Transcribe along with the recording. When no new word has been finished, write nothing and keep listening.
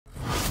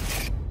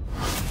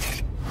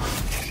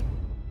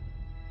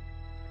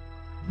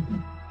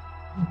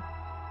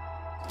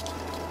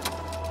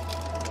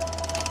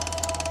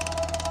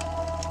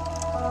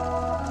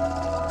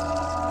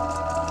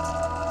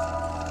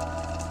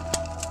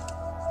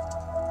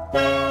No,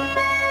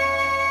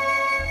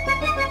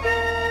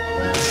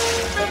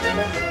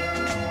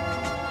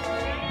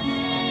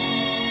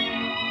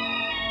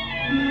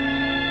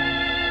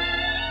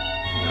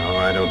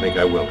 I don't think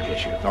I will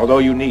kiss you, although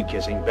you need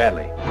kissing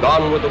badly.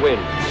 Gone with the Wind.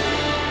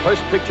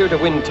 First picture to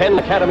win 10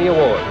 Academy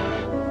Awards.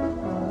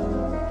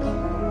 You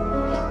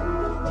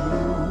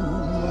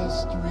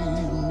must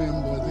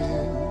remember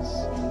this.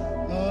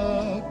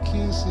 A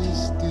kiss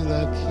is still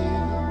a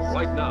kiss.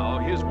 Right now,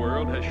 his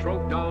world has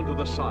shrunk down to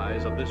the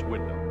size of this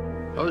window.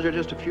 Those are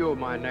just a few of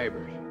my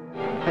neighbors.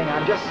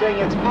 I'm just saying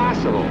it's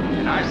possible.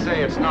 And I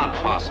say it's not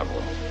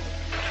possible.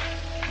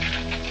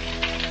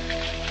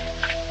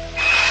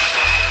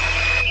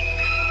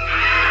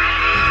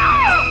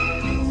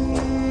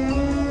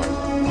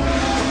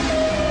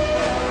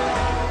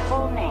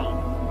 Full name.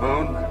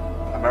 Boone,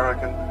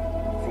 American,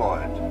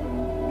 Floyd,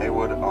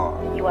 Haywood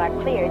R. You are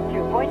cleared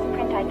through voice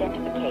print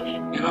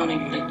identification. You don't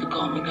even think to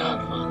call me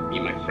Godfather. Be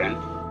my friend,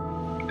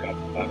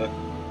 Godfather.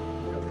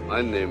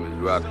 My name is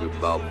Rocky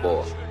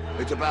Balboa.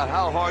 It's about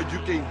how hard you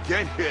can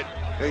get hit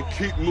and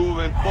keep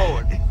moving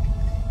forward.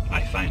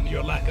 I find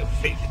your lack of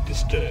faith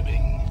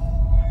disturbing.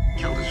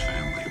 Killed his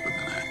family with an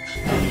axe.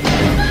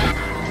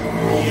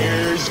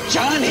 Here's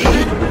Johnny!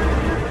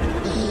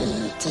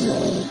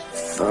 E.T.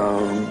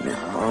 phone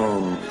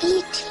home.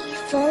 E.T.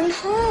 phone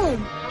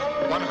home.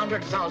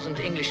 100,000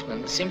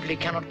 Englishmen simply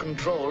cannot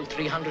control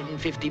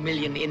 350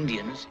 million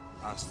Indians.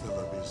 Hasta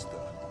la vista,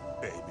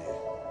 baby.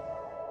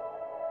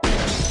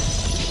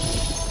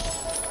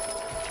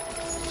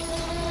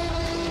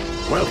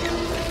 Welcome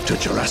to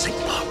Jurassic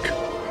Park.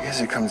 I guess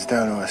it comes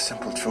down to a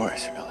simple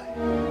choice, really.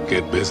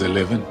 Get busy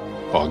living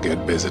or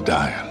get busy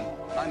dying.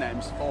 My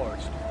name's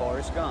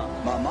Forrest Gump.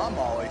 My mom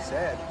always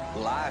said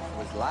life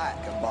was like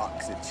a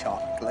box of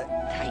chocolate.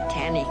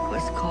 Titanic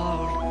was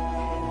called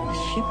the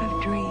Ship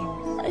of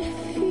Dreams. I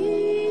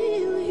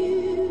feel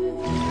you.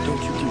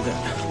 Don't you do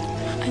that.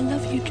 I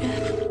love you,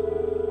 Jeff.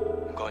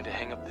 I'm going to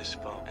hang up this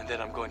phone, and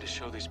then I'm going to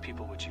show these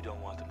people what you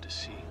don't want them to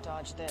see.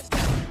 Dodge this.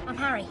 I'm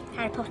Harry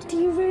Potter. Do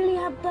you really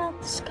have that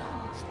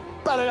scar?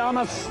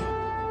 Balliamus!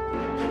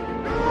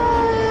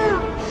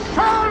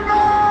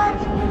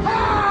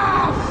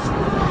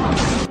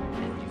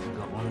 You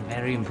forgot one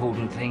very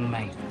important thing,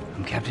 mate.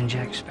 I'm Captain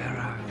Jack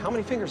Sparrow. How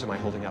many fingers am I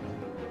holding up?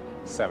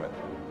 7.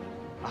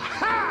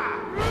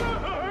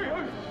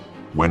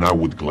 When I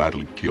would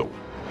gladly kill.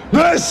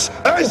 This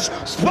is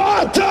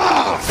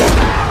Sparta!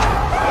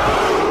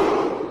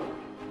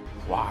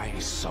 Why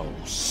so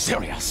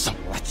serious?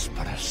 Let's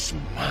put a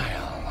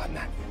smile on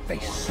that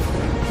face.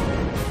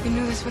 You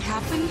knew this would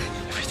happen?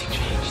 Everything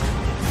changed.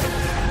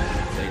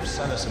 They've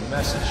sent us a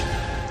message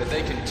that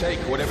they can take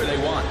whatever they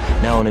want.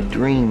 Now, in a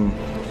dream,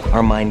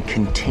 our mind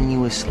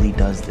continuously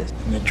does this.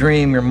 In a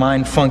dream, your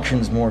mind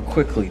functions more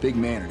quickly. Big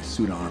man in a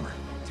suit of armor.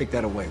 Take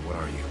that away. What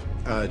are you?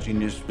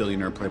 Genius,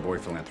 billionaire, playboy,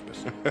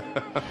 philanthropist. You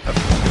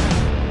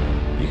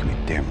can be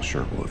damn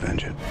sure we'll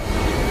avenge it.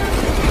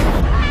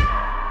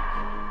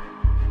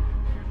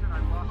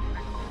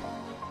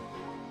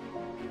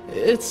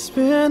 It's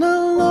been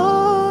a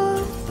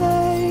long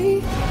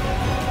day.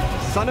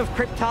 Son of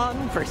Krypton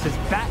versus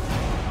Bat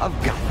of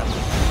Gotham.